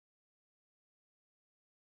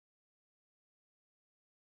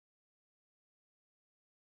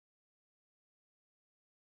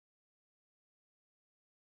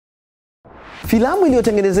Filamu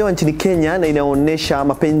iliyotengenezewa nchini Kenya na inaonyesha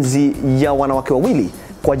mapenzi ya wanawake wawili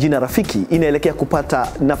kwa jina Rafiki inaelekea kupata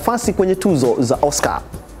nafasi kwenye tuzo za Oscar.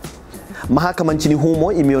 Mahakama nchini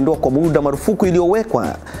humo imeondoa kwa muda marufuku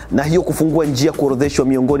iliyowekwa na hiyo kufungua njia kuorodheshwa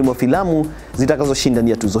miongoni mwa filamu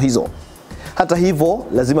zitakazoshinda tuzo hizo. Hata hivyo,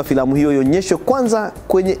 lazima filamu hiyo ionyeshwe kwanza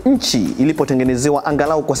kwenye nchi ilipotengenezewa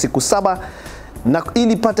angalau kwa siku 7 na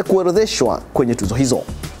ili ipate kuorodheshwa kwenye tuzo hizo.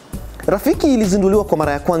 Rafiki ilizinduliwa kwa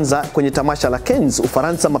mara ya kwanza kwenye tamasha la Cannes,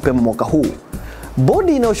 Ufaransa mapema mwaka huu.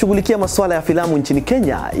 Bodi inayoshughulikia masuala ya filamu nchini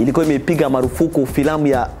Kenya ilikuwa imeipiga marufuku filamu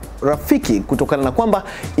ya Rafiki kutokana na kwamba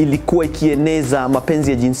ilikuwa ikieneza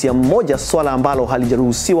mapenzi ya jinsia moja, swala ambalo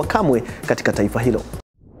halijaruhusiwa kamwe katika taifa hilo.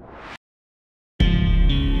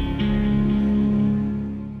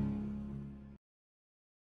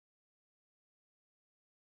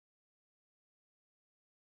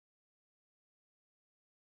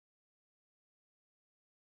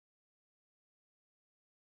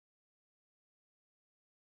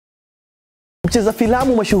 Mcheza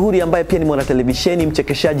filamu mashuhuri ambaye pia ni mwanatelevisheni,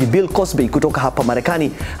 mchekeshaji Bill Cosby kutoka hapa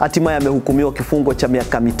Marekani hatimaye amehukumiwa kifungo cha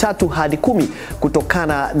miaka 3 hadi 10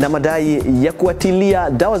 kutokana na madai ya kuatilia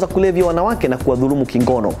dawa za kulevya wanawake na kuwadhulumu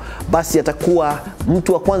kingono. Basi atakuwa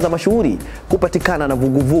mtu wa kwanza mashuhuri kupatikana na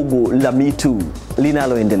vuguvugu la Me Too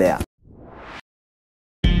linaloendelea.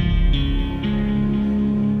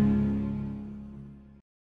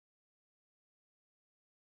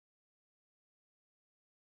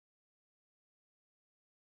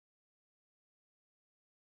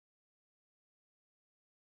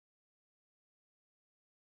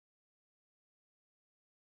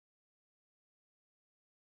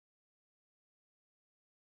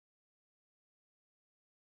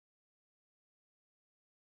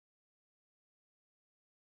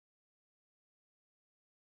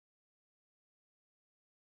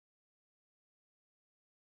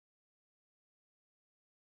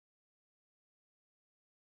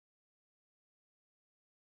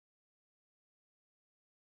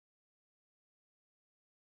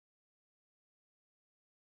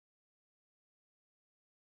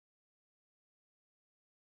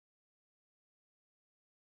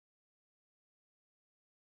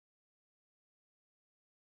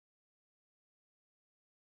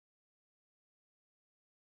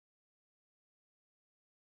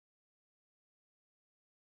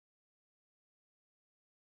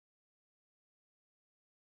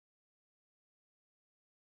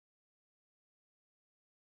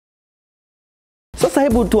 Sasa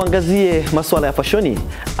hebu tuangazie masuala ya fashoni,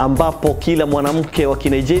 ambapo kila mwanamke wa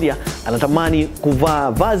Kinaigerea anatamani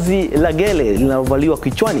kuvaa vazi la Gele linalovaliwa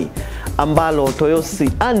kichwani, ambalo Toyosi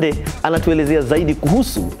Ande anatuelezea zaidi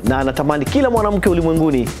kuhusu, na anatamani kila mwanamke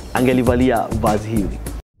ulimwenguni angelivalia vazi hili.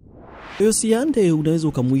 Toyosi Ande unaweza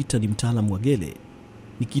ukamuita ni mtaalamu wa Gele.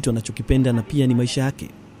 Ni kitu anachokipenda na pia ni maisha yake.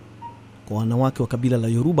 Kwa wanawake wa kabila la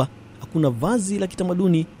Yoruba, hakuna vazi la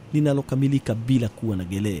kitamaduni linalokamilika bila kuwa na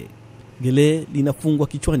Gele. Gele linafungwa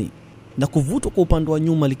kichwani na kuvutwa kwa upande wa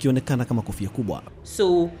nyuma likionekana kama kofia kubwa.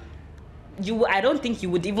 So I don't think you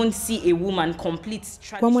would even see a woman complete.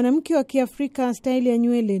 Kwa mwanamke wa Kiafrika, staili ya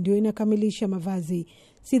nywele ndio inakamilisha mavazi.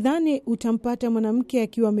 Sidhani utampata mwanamke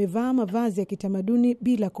akiwa amevaa mavazi ya kitamaduni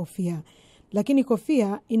bila kofia. Lakini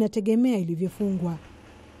kofia inategemea ilivyofungwa.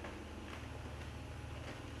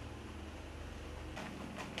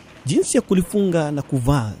 Jinsi ya kulifunga na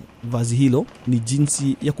kuvaa vazi hilo ni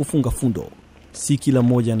jinsi ya kufunga fundo. Si kila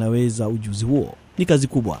mmoja anaweza ujuzi huo. Ni kazi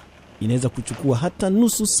kubwa. Inaweza kuchukua hata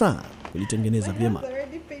nusu saa kulitengeneza vyema.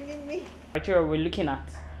 We're looking at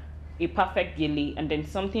a perfect gele and then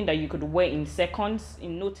something that you could wear in seconds,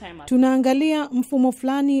 in no time. Tunaangalia mfumo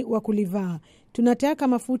fulani wa kulivaa. Tunataka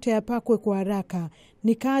mafuta yapakwe kwa haraka.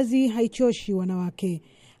 Ni kazi haichoshi wanawake.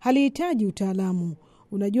 Halihitaji utaalamu.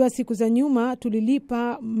 Unajua, siku za nyuma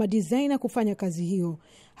tulilipa madesigner kufanya kazi hiyo.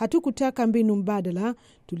 Hatukutaka mbinu mbadala,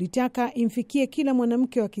 tulitaka imfikie kila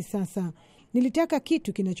mwanamke wa kisasa. Nilitaka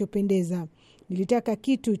kitu kinachopendeza. Nilitaka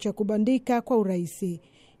kitu cha kubandika kwa urahisi.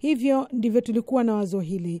 Hivyo ndivyo tulikuwa na wazo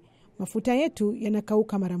hili. Mafuta yetu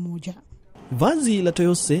yanakauka mara moja. Vazi la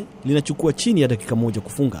Toyose linachukua chini ya dakika moja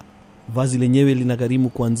kufunga. Vazi lenyewe linagharimu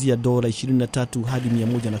kuanzia $23 hadi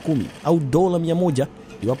 $110 au $100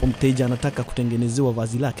 iwapo mteja anataka kutengenezewa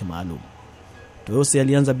vazi lake maalum. Toyose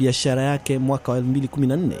alianza biashara yake mwaka wa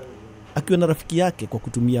 2014 akiwa na rafiki yake kwa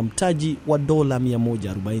kutumia mtaji wa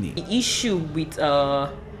 $140. The issue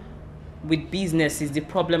with business is the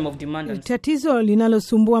problem of demand. Tatizo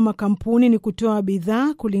linalosumbua makampuni ni kutoa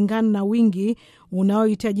bidhaa kulingana na wingi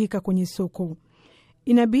unaohitajika kwenye soko.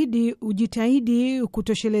 Inabidi ujitahidi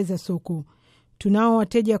kutosheleza soko. Tunao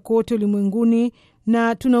wateja kote ulimwenguni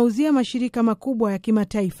na tunauzia mashirika makubwa ya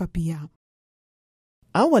kimataifa pia.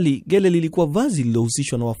 Awali gele lilikuwa vazi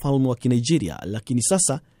lililohusishwa na wafalme wa Kinaigerea, lakini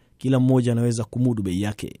sasa kila mmoja anaweza kumudu bei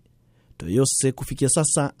yake. Toyose kufikia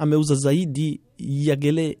sasa ameuza zaidi ya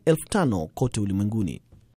gele 5,000 kote ulimwenguni.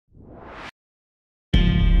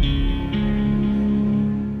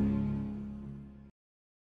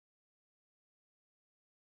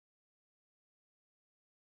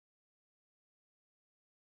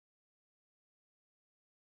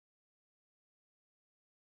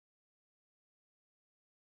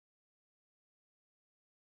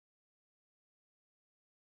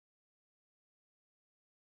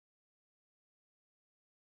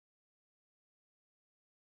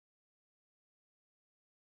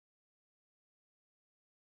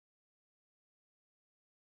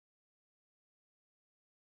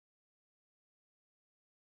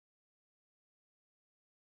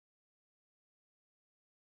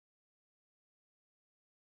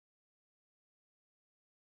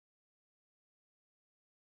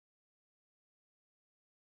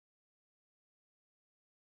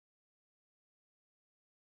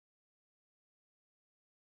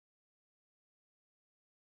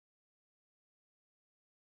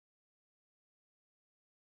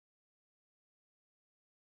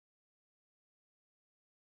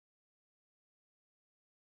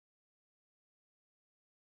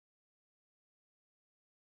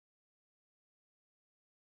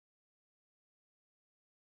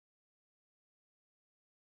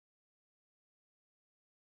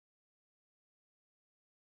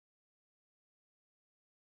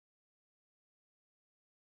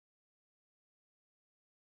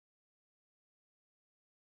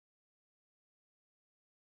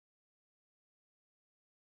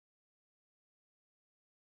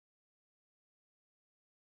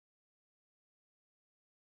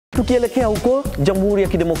 Tukielekea huko Jamhuri ya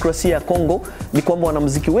Kidemokrasia ya Kongo, ni kwamba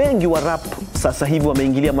wanamuziki wengi wa rap sasa hivi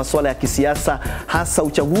wameingilia masuala ya kisiasa, hasa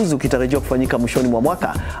uchaguzi ukitarajiwa kufanyika mwishoni mwa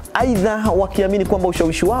mwaka. Aidha wakiamini kwamba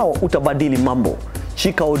ushawishi wao utabadili mambo.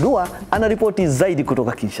 Chika Odua anaripoti zaidi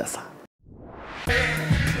kutoka Kinshasa.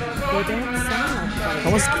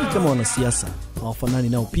 Hawasikii kama wanasiasa, hawafanani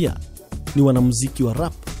nao pia. Ni wanamuziki wa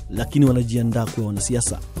rap, lakini wanajiandaa kuwa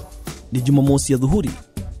wanasiasa. Ni Jumamosi ya dhuhuri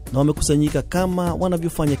na wamekusanyika kama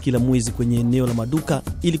wanavyofanya kila mwezi kwenye eneo la maduka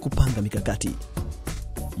ili kupanga mikakati.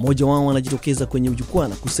 Mmoja wao anajitokeza kwenye jukwaa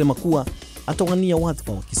na kusema kuwa atawania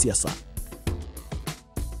wadhifa wa kisiasa.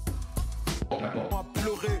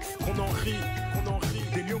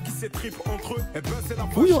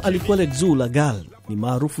 Huyo alikuwa Gele, ni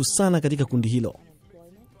maarufu sana katika kundi hilo.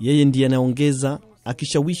 Yeye ndiye anaongeza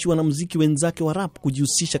akishawishi wanamuziki wenzake wa rap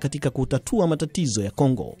kujihusisha katika kutatua matatizo ya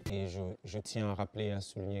Kongo.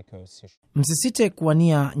 Msisite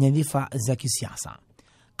kuwania nyadhifa za kisiasa.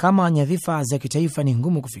 Kama nyadhifa za kitaifa ni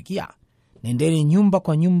ngumu kufikia, nendeni nyumba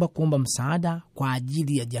kwa nyumba kuomba msaada kwa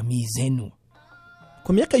ajili ya jamii zenu.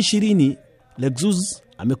 Kwa miaka 20, Gele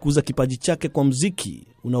amekuza kipaji chake kwa muziki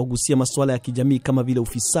unaogusia masuala ya kijamii kama vile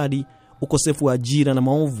ufisadi, ukosefu wa ajira na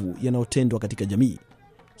maovu yanayotendwa katika jamii.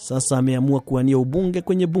 Sasa ameamua kuwania ubunge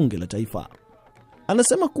kwenye bunge la taifa.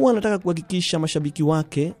 Anasema kuwa anataka kuhakikisha mashabiki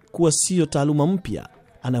wake kuwa sio taaluma mpya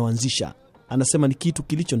anayoanzisha. Anasema ni kitu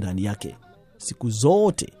kilicho ndani yake. Siku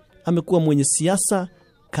zote amekuwa mwenye siasa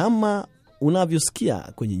kama unavyosikia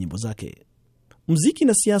kwenye nyimbo zake. Muziki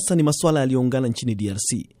na siasa ni masuala yaliyoungana nchini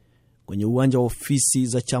DRC. Kwenye uwanja wa ofisi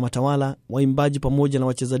za chama tawala, waimbaji pamoja na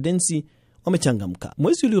wacheza densi wamechangamka.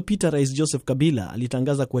 Mwezi uliopita Rais Joseph Kabila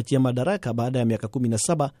alitangaza kuachia madaraka baada ya miaka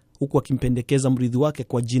 17 huku akimpendekeza mrithi wake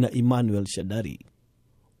kwa jina Emmanuel Shadari.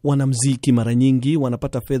 Wanamuziki mara nyingi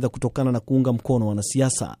wanapata fedha kutokana na kuunga mkono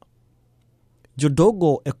wanasiasa.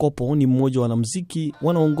 Jodogo Ekopo ni mmoja wa wanamuziki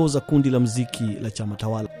wanaongoza kundi la muziki la chama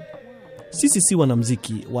tawala. Sisi si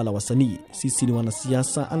wanamuziki wala wasanii, sisi ni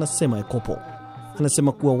wanasiasa, anasema Ekopo.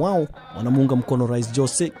 Anasema kuwa wao wanamuunga mkono Rais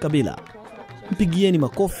Joseph Kabila. Mpigieni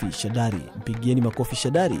makofi Shadari, mpigieni makofi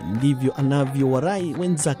Shadari, ndivyo anavyowarai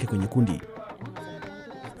wenzake kwenye kundi.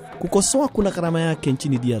 Kukosoa kuna gharama yake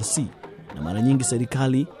nchini DRC na mara nyingi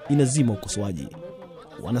serikali inazima ukosoaji.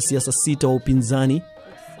 Wanasiasa 6 wa upinzani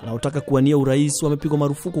wanaotaka kuwania urais wamepigwa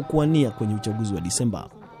marufuku kuwania kwenye uchaguzi wa Disemba.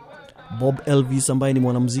 Bob Elvis ambaye ni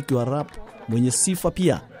mwanamuziki wa rap mwenye sifa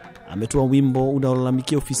pia ametoa wimbo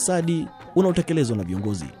unaolalamikia ufisadi unaotekelezwa na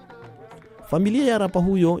viongozi. Familia ya rapa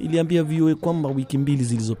huyo iliambia VOA kwamba wiki 2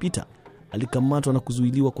 zilizopita alikamatwa na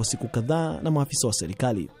kuzuiliwa kwa siku kadhaa na maafisa wa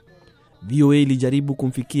serikali. VOA ilijaribu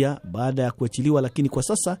kumfikia baada ya kuachiliwa, lakini kwa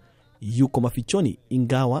sasa yuko mafichoni,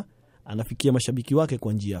 ingawa anafikia mashabiki wake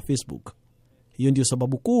kwa njia ya Facebook. Hiyo ndio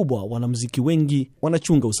sababu kubwa wanamuziki wengi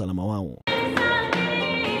wanachunga usalama wao.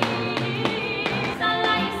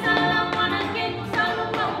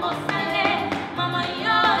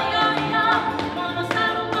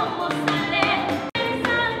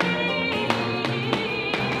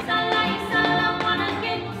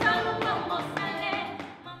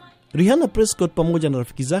 Rihanna Prescott pamoja na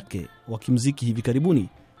rafiki zake wa kimuziki hivi karibuni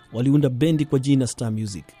waliunda bendi kwa jina Star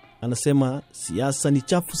Music. Anasema siasa ni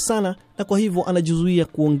chafu sana na kwa hivyo anajizuia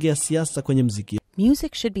kuongea siasa kwenye muziki.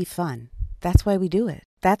 Music should be fun. That's why we do it.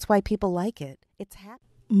 That's why people like it. It's happy.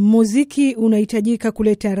 Muziki unahitajika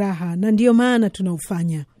kuleta raha na ndio maana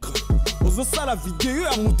tunaufanya. Uzosala video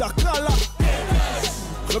ya mutakala.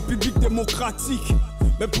 République démocratique.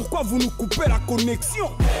 Mais pourquoi vous nous coupez la connexion?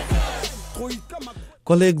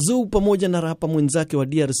 Kwa Legzo pamoja na rapa mwenzake wa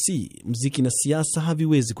DRC, muziki na siasa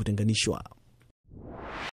haviwezi kutenganishwa.